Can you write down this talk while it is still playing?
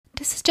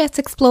This is Jess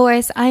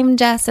Explores. I'm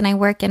Jess and I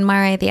work in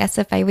MARE, the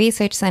SFI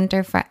Research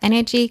Center for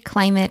Energy,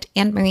 Climate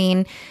and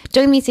Marine.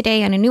 Join me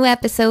today on a new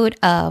episode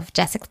of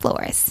Jess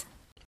Explores.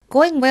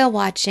 Going whale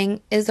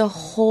watching is a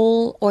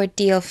whole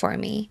ordeal for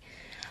me.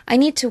 I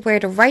need to wear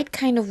the right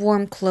kind of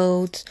warm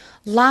clothes,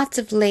 lots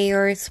of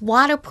layers,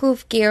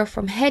 waterproof gear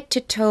from head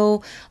to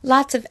toe,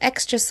 lots of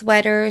extra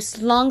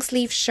sweaters, long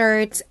sleeve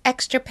shirts,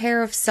 extra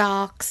pair of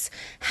socks,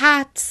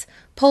 hats,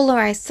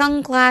 polarized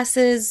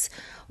sunglasses,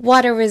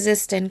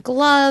 water-resistant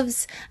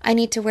gloves. I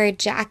need to wear a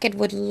jacket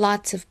with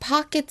lots of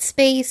pocket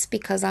space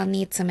because I'll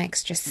need some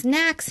extra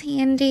snacks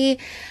handy.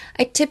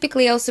 I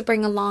typically also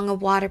bring along a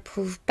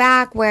waterproof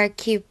bag where I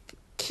keep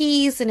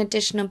keys and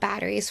additional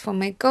batteries for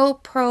my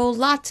GoPro,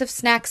 lots of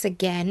snacks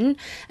again,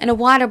 and a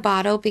water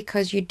bottle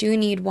because you do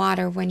need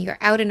water when you're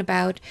out and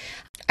about.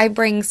 I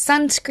bring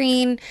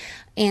sunscreen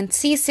and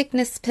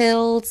seasickness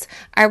pills.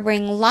 I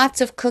bring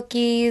lots of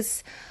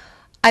cookies.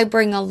 I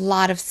bring a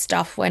lot of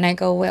stuff when I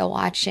go whale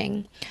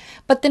watching.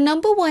 But the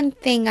number one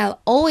thing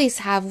I'll always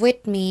have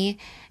with me,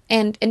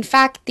 and in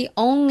fact the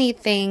only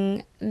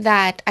thing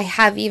that I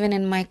have even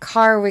in my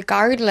car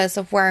regardless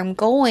of where I'm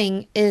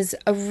going, is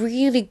a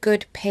really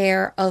good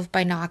pair of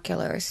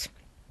binoculars.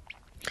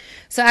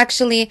 So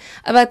actually,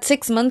 about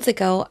 6 months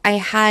ago, I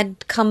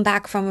had come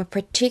back from a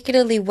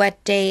particularly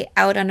wet day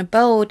out on a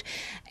boat,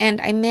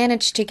 and I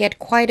managed to get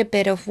quite a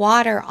bit of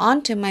water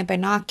onto my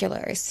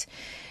binoculars.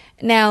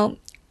 Now,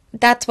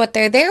 that's what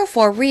they're there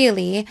for,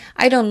 really.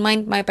 I don't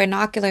mind my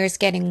binoculars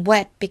getting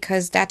wet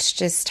because that's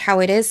just how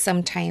it is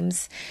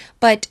sometimes.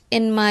 But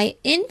in my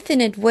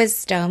infinite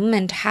wisdom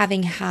and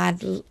having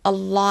had a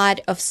lot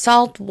of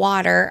salt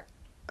water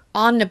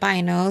on the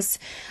binos,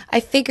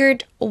 I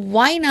figured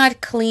why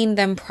not clean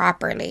them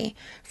properly?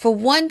 For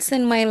once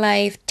in my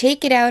life,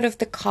 take it out of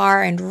the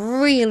car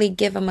and really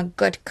give them a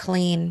good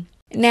clean.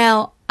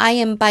 Now, I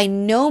am by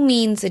no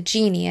means a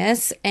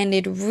genius, and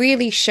it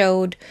really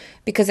showed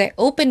because I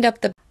opened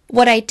up the...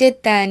 What I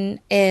did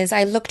then is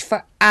I looked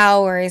for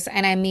hours,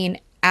 and I mean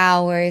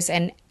hours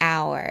and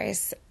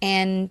hours.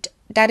 And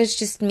that is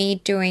just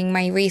me doing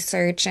my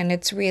research, and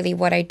it's really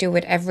what I do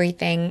with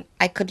everything.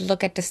 I could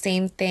look at the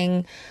same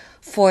thing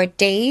for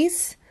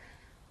days,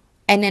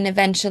 and then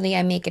eventually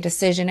I make a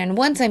decision. And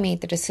once I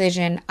made the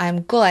decision,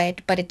 I'm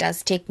good, but it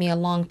does take me a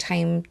long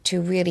time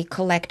to really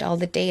collect all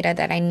the data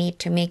that I need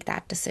to make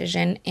that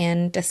decision.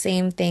 And the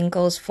same thing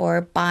goes for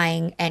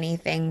buying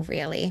anything,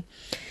 really.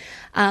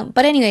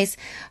 But anyways,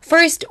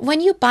 first,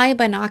 when you buy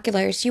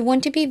binoculars, you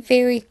want to be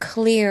very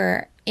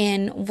clear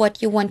in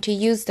what you want to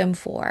use them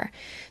for.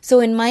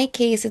 So in my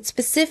case, it's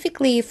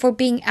specifically for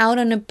being out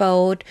on a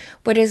boat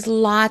where there's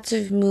lots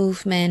of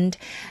movement,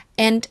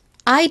 and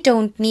I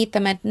don't need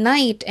them at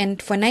night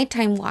and for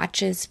nighttime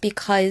watches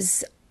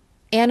because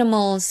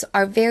animals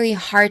are very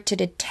hard to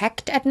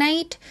detect at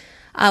night.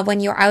 When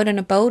you're out on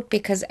a boat,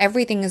 because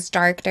everything is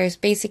dark, there's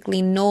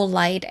basically no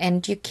light,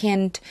 and you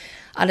can't,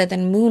 other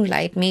than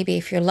moonlight, maybe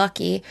if you're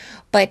lucky,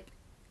 but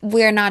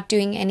we're not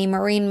doing any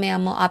marine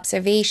mammal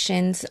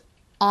observations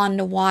on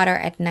the water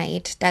at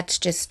night. That's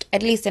just,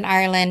 at least in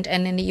Ireland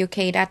and in the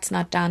UK, that's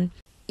not done.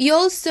 You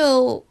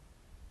also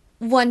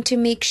want to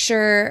make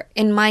sure,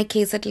 in my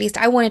case at least,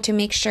 I wanted to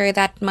make sure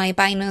that my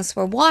binos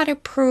were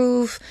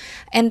waterproof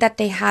and that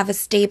they have a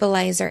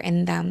stabilizer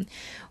in them,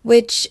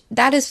 which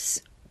that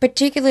is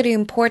particularly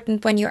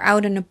important when you're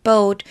out on a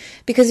boat,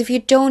 because if you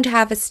don't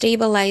have a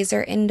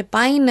stabilizer in the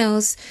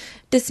binos,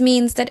 this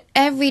means that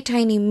every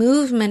tiny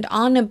movement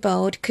on a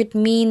boat could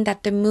mean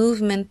that the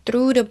movement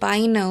through the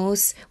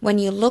binos, when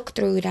you look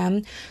through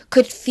them,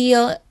 could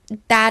feel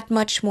that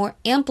much more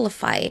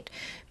amplified,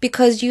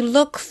 because you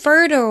look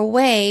further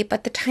away,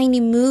 but the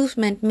tiny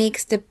movement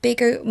makes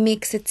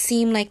it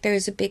seem like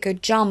there's a bigger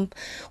jump,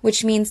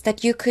 which means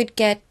that you could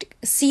get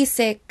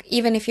seasick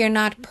even if you're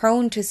not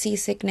prone to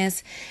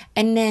seasickness,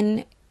 and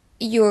then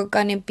you're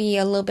going to be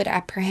a little bit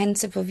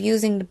apprehensive of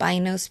using the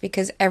binos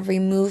because every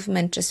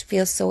movement just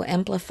feels so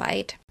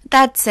amplified.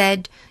 That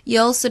said,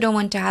 you also don't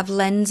want to have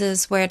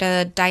lenses where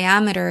the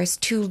diameter is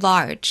too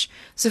large.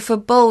 So for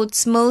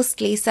boats,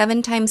 mostly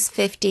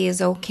 7x50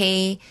 is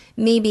okay.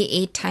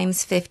 Maybe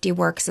 8x50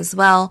 works as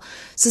well.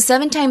 So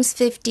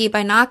 7x50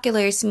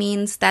 binoculars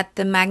means that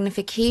the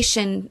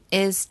magnification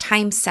is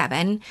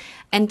 ×7,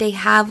 and they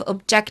have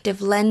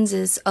objective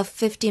lenses of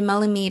 50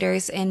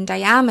 millimeters in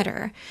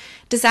diameter.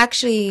 This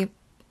actually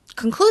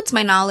concludes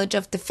my knowledge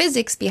of the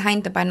physics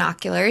behind the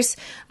binoculars,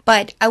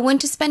 but I want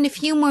to spend a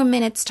few more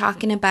minutes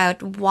talking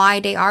about why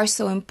they are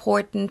so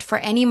important for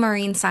any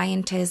marine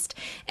scientist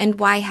and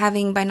why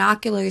having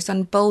binoculars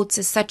on boats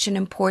is such an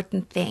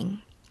important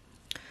thing.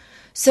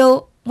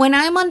 So when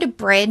I'm on the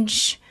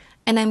bridge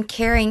and I'm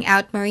carrying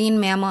out marine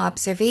mammal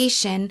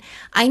observation,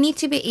 I need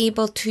to be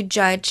able to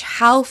judge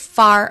how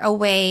far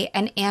away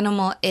an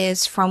animal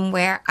is from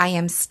where I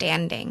am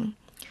standing.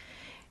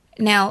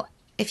 Now,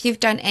 if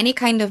you've done any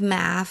kind of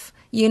math,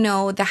 you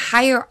know the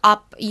higher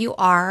up you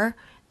are,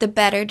 the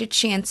better the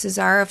chances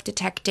are of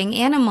detecting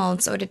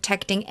animals or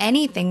detecting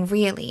anything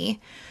really.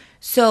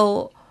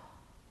 So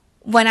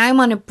When I'm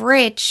on a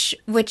bridge,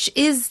 which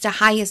is the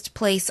highest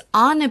place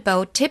on a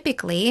boat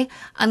typically,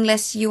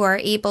 unless you are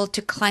able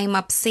to climb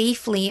up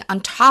safely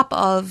on top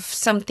of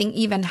something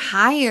even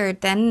higher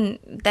than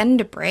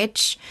the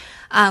bridge,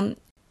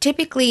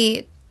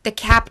 typically the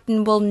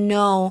captain will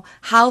know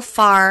how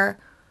far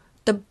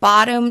the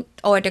bottom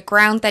or the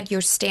ground that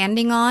you're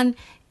standing on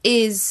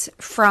is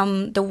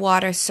from the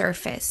water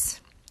surface.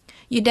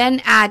 You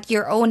then add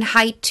your own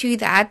height to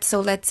that.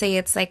 So let's say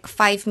it's like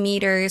 5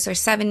 meters or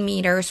 7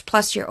 meters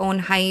plus your own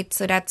height.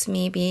 So that's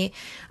maybe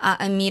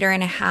a meter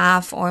and a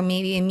half or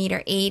maybe a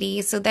meter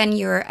 80. So then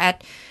you're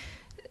at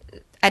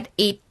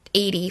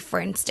 880,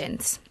 for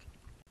instance.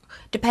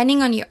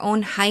 Depending on your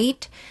own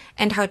height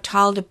and how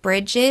tall the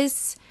bridge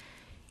is,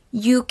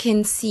 you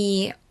can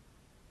see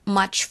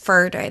much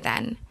further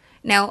then.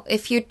 Now,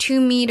 if you're 2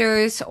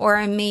 meters or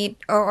a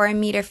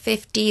meter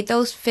 50,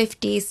 those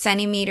 50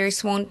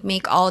 centimeters won't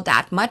make all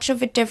that much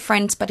of a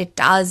difference, but it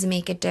does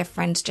make a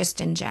difference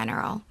just in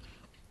general.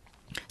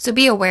 So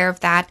be aware of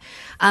that.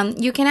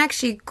 You can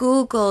actually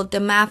Google the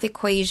math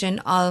equation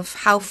of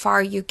how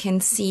far you can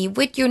see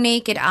with your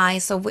naked eye.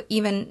 So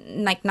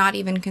even like not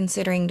even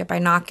considering the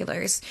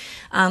binoculars.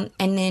 And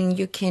then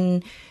you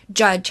can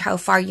judge how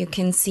far you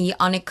can see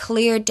on a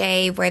clear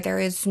day where there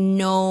is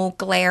no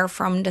glare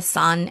from the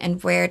sun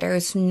and where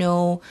there's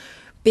no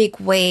big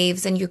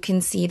waves and you can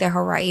see the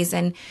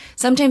horizon.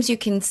 Sometimes you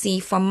can see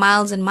for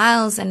miles and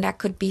miles, and that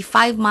could be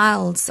 5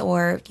 miles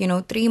or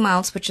 3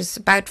 miles, which is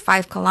about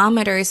 5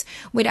 kilometers,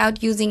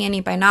 without using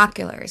any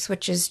binoculars,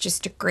 which is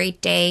just a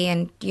great day.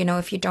 And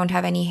if you don't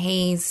have any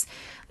haze,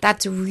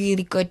 that's a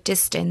really good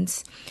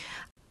distance.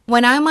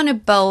 When I'm on a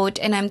boat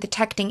and I'm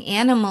detecting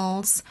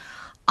animals,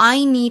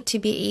 I need to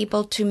be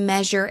able to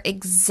measure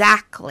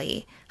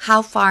exactly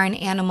how far an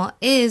animal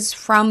is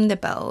from the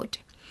boat.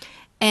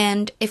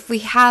 And if we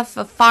have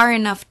a far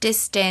enough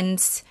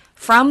distance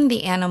from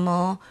the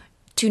animal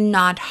to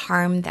not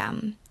harm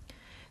them.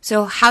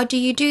 So how do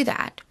you do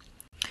that?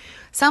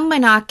 Some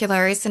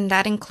binoculars, and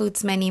that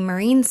includes many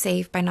marine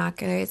safe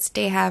binoculars,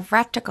 they have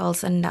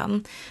reticles in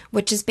them,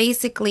 which is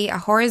basically a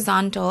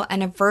horizontal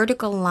and a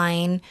vertical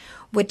line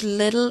with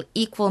little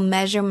equal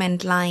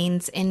measurement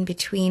lines in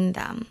between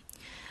them.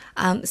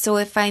 So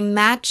if I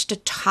match the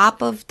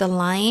top of the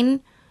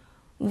line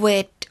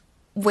with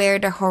where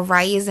the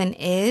horizon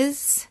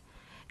is,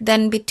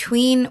 then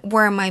between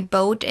where my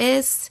boat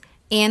is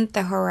and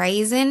the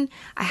horizon,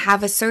 I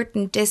have a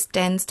certain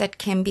distance that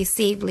can be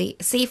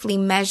safely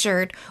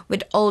measured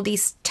with all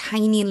these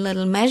tiny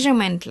little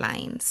measurement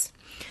lines.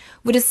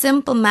 With a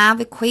simple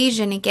math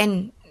equation,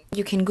 again,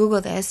 you can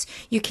Google this,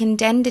 you can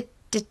then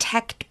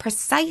detect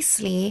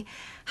precisely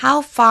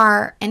how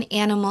far an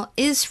animal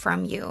is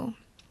from you.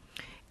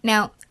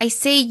 Now, I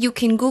say you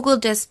can Google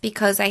this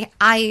because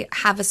I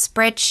have a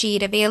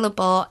spreadsheet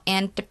available,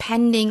 and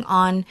depending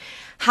on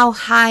how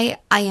high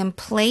I am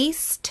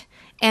placed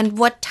and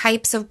what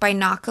types of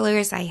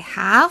binoculars I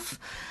have,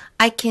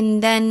 I can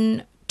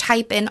then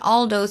type in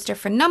all those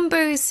different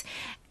numbers,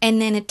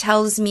 and then it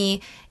tells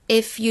me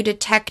if you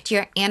detect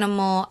your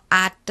animal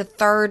at the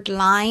third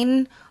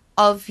line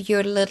of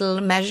your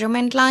little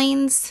measurement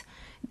lines,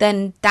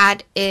 then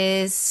that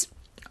is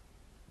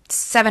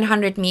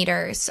 700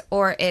 meters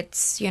or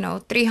it's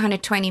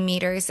 320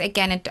 meters.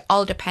 Again, it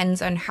all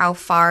depends on how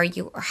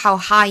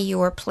high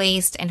you are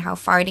placed and how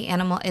far the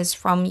animal is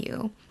from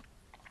you.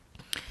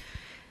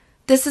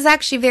 This is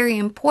actually very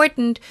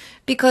important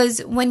because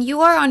when you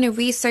are on a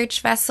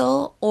research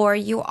vessel or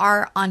you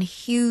are on a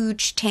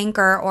huge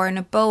tanker or in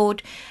a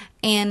boat,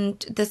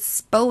 and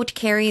this boat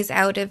carries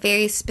out a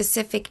very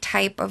specific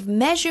type of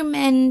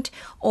measurement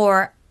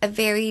or a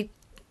very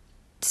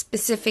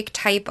specific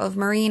type of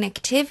marine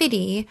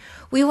activity,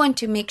 we want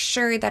to make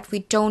sure that we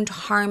don't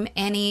harm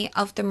any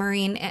of the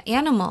marine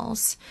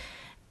animals.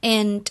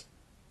 And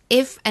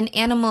if an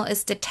animal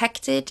is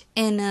detected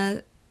in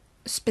a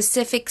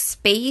specific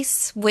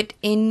space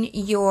within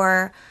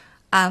your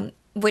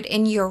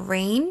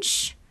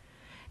range,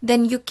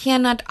 then you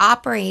cannot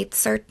operate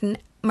certain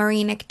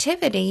marine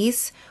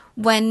activities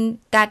when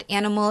that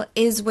animal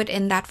is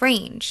within that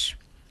range.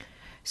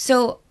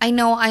 So I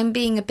know I'm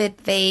being a bit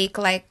vague,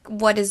 like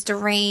what is the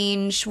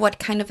range? What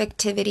kind of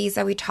activities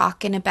are we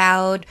talking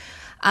about?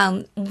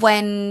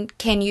 When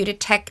can you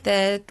detect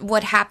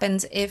what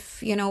happens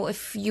if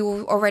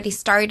you already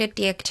started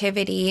the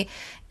activity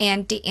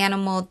and the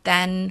animal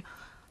then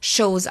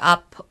shows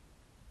up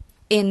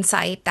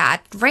inside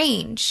that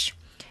range?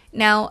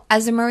 Now,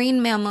 as a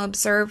marine mammal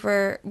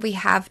observer, we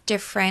have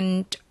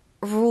different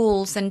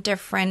rules and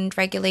different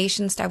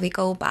regulations that we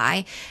go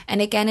by.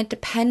 And again, it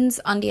depends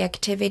on the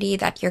activity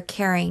that you're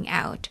carrying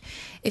out.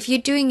 If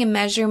you're doing a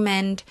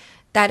measurement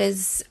that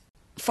is,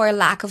 for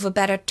lack of a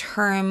better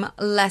term,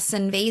 less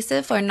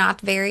invasive or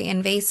not very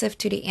invasive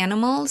to the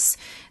animals,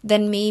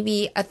 then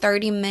maybe a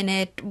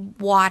 30-minute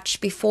watch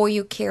before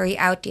you carry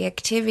out the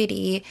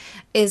activity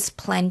is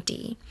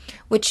plenty,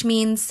 which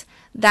means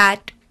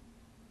that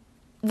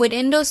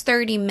within those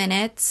 30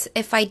 minutes,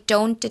 if I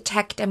don't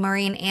detect a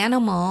marine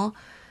animal,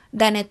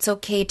 then it's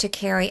okay to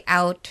carry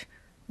out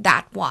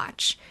that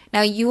watch.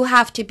 Now, you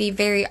have to be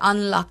very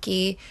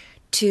unlucky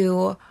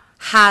to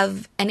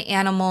have an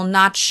animal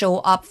not show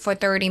up for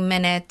 30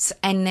 minutes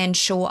and then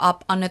show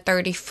up on the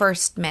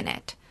 31st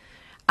minute.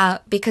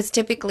 Because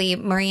typically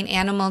marine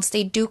animals,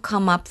 they do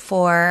come up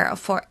for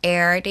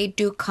air. They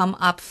do come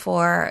up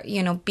for,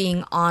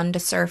 being on the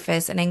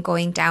surface and then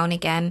going down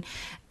again.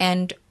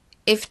 And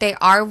if they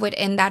are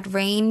within that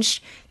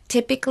range,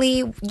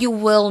 typically you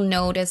will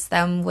notice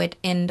them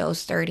within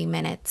those 30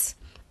 minutes.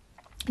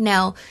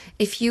 Now,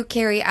 if you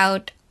carry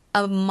out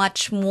a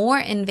much more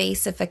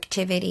invasive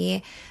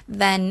activity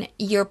than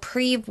your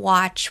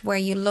pre-watch, where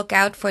you look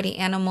out for the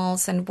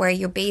animals and where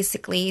you're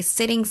basically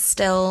sitting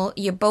still,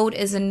 your boat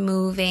isn't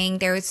moving,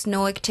 there is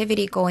no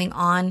activity going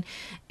on,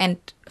 and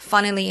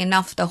funnily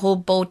enough, the whole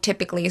boat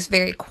typically is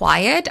very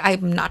quiet.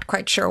 I'm not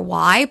quite sure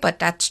why, but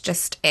that's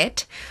just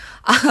it.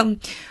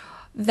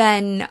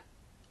 Then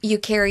you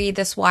carry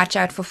this watch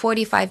out for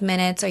 45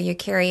 minutes or you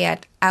carry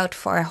it out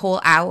for a whole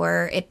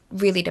hour. It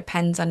really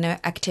depends on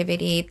the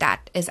activity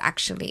that is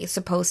actually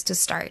supposed to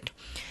start.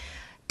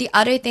 The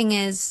other thing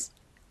is,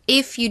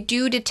 if you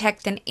do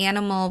detect an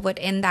animal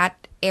within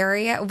that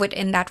area,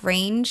 within that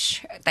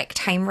range, like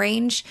time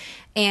range,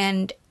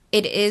 and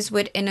it is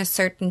within a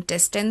certain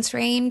distance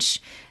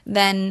range,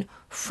 then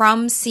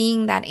from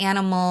seeing that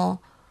animal,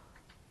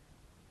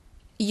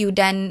 you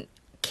then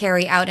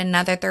carry out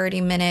another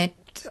 30 minutes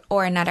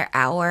or another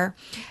hour.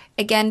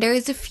 Again, there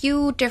is a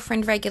few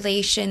different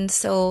regulations.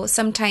 So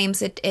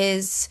sometimes it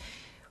is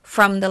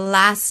from the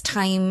last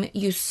time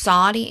you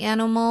saw the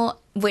animal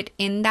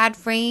within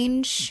that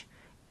range,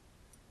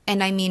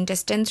 and I mean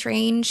distance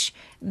range.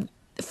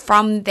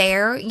 From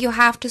there, you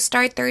have to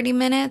start 30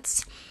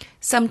 minutes.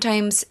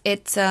 Sometimes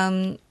it's,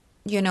 when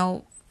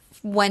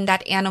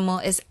that animal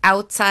is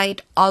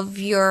outside of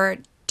your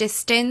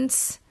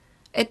distance,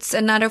 it's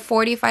another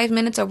 45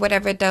 minutes or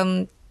whatever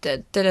the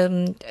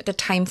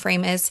time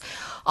frame is.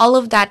 All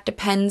of that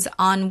depends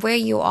on where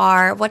you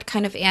are, what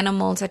kind of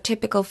animals are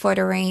typical for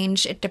the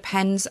range. It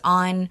depends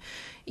on,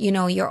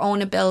 your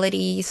own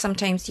ability.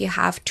 Sometimes you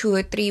have 2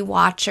 or 3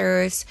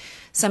 watchers.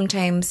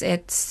 Sometimes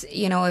it's,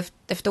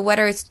 if the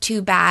weather is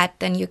too bad,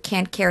 then you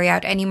can't carry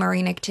out any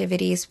marine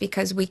activities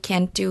because we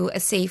can't do a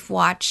safe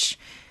watch.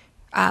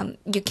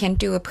 You can't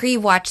do a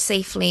pre-watch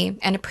safely,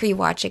 and a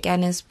pre-watch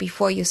again is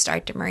before you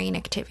start the marine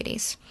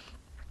activities.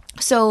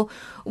 So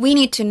we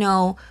need to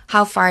know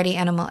how far the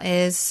animal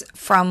is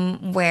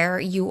from where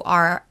you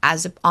are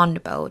on the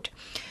boat.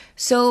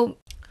 So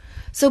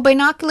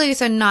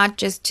binoculars are not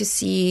just to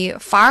see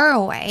far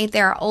away.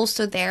 They're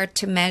also there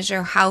to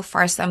measure how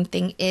far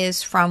something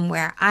is from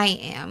where I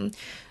am.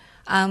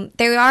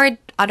 There are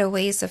other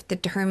ways of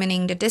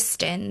determining the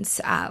distance,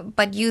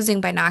 but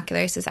using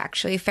binoculars is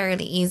actually a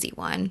fairly easy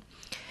one.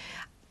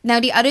 Now,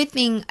 the other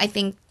thing I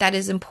think that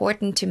is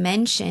important to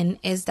mention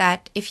is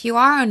that if you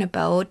are on a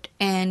boat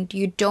and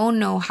you don't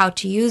know how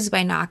to use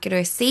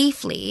binoculars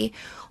safely,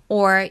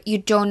 or you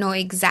don't know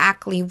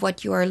exactly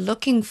what you are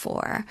looking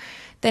for,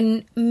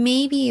 then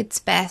maybe it's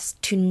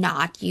best to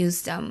not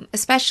use them,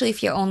 especially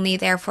if you're only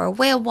there for a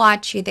whale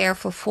watch, you're there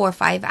for 4 or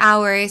 5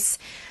 hours.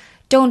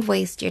 Don't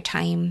waste your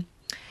time.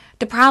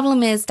 The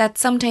problem is that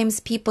sometimes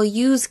people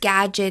use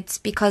gadgets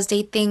because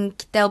they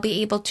think they'll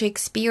be able to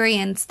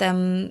experience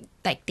them,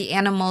 like the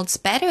animals,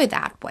 better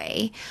that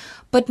way.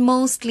 But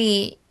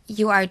mostly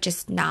you are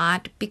just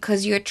not,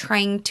 because you're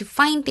trying to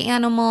find the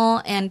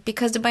animal, and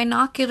because the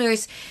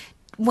binoculars,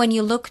 when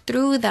you look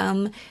through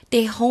them,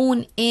 they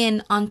hone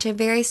in onto a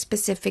very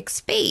specific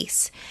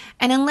space.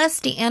 And unless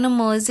the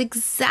animal is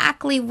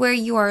exactly where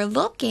you are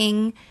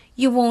looking,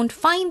 you won't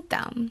find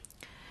them.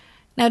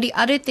 Now, the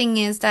other thing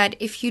is that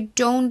if you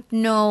don't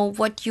know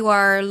what you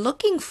are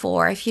looking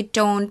for, if you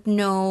don't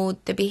know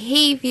the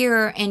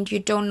behavior and you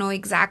don't know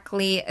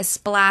exactly a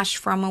splash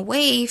from a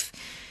wave,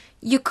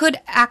 you could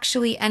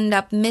actually end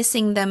up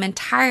missing them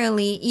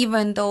entirely,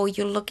 even though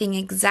you're looking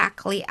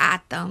exactly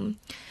at them.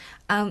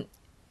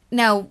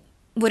 Now,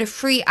 with a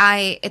free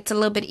eye, it's a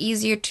little bit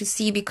easier to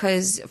see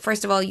because,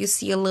 first of all, you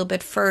see a little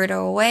bit further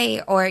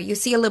away, or you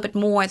see a little bit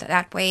more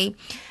that way.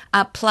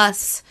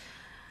 Plus,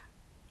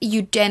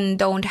 you then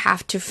don't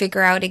have to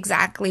figure out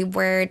exactly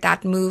where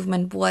that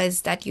movement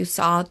was that you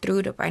saw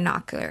through the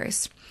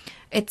binoculars.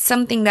 It's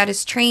something that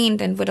is trained,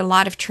 and with a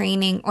lot of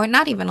training, or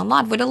not even a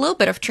lot, with a little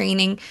bit of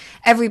training,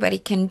 everybody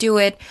can do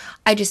it.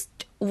 I just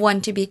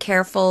want to be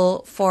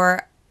careful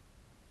for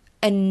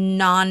a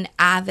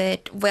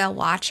non-avid whale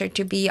watcher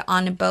to be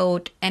on a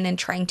boat and then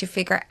trying to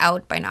figure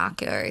out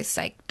binoculars.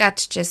 Like,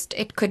 that's just,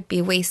 it could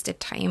be wasted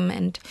time.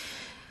 And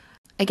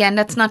again,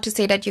 that's not to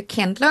say that you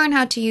can't learn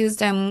how to use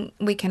them.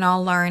 We can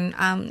all learn.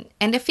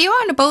 And if you're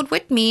on a boat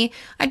with me,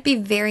 I'd be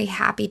very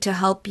happy to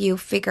help you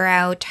figure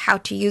out how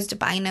to use the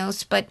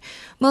binos. But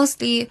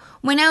mostly,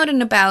 when out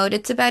and about,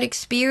 it's about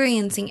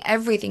experiencing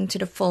everything to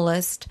the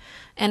fullest.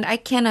 And I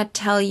cannot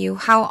tell you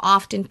how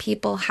often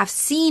people have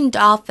seen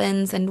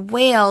dolphins and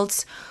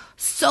whales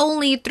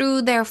solely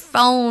through their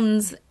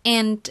phones,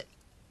 and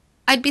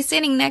I'd be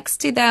sitting next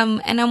to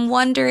them and I'm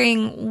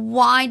wondering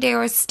why they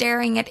are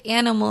staring at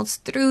animals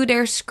through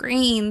their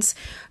screens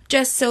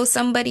just so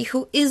somebody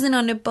who isn't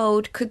on a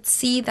boat could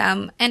see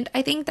them. And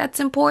I think that's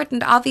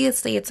important.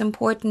 Obviously, it's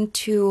important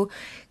to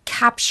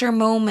capture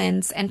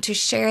moments and to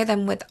share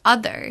them with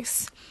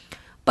others.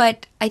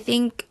 But I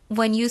think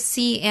when you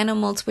see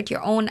animals with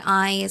your own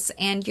eyes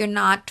and you're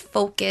not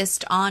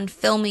focused on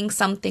filming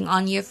something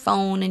on your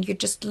phone and you're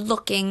just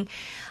looking,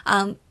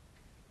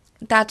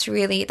 that's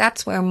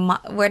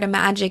where the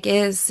magic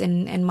is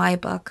in my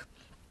book.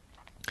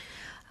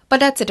 But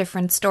that's a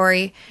different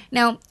story.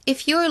 Now,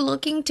 if you're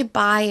looking to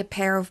buy a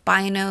pair of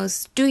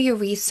binos, do your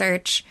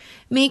research.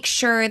 Make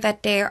sure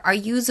that they are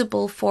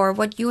usable for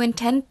what you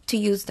intend to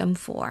use them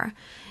for.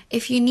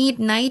 If you need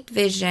night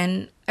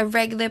vision, a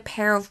regular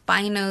pair of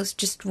binos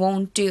just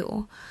won't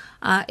do.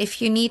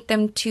 If you need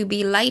them to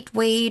be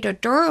lightweight or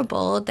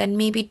durable, then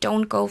maybe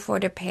don't go for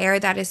the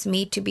pair that is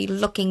made to be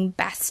looking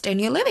best in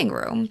your living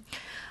room.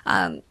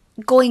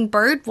 Going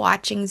bird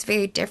watching is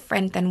very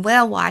different than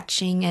whale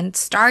watching and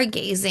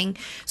stargazing.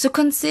 So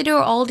consider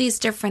all these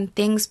different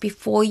things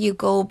before you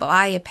go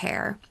buy a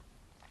pair.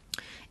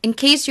 In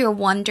case you're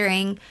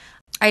wondering,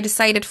 I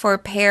decided for a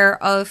pair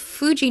of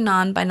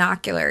Fujinon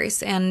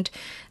binoculars, and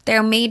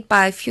they're made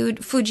by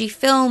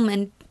Fujifilm,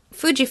 and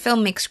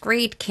Fujifilm makes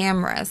great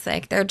cameras.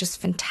 Like, they're just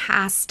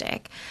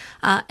fantastic.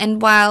 And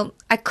while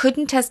I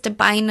couldn't test the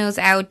binos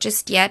out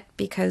just yet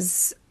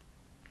because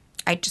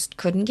I just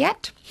couldn't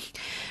yet,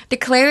 the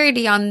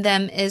clarity on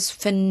them is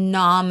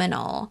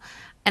phenomenal,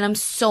 and I'm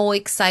so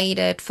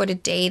excited for the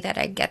day that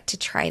I get to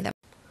try them.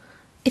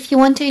 If you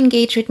want to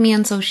engage with me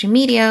on social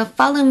media,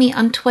 follow me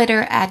on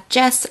Twitter at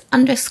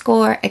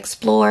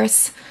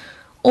Jess_explores,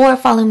 or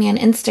follow me on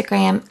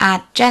Instagram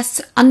at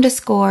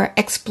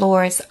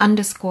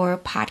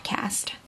Jess_explores_podcast.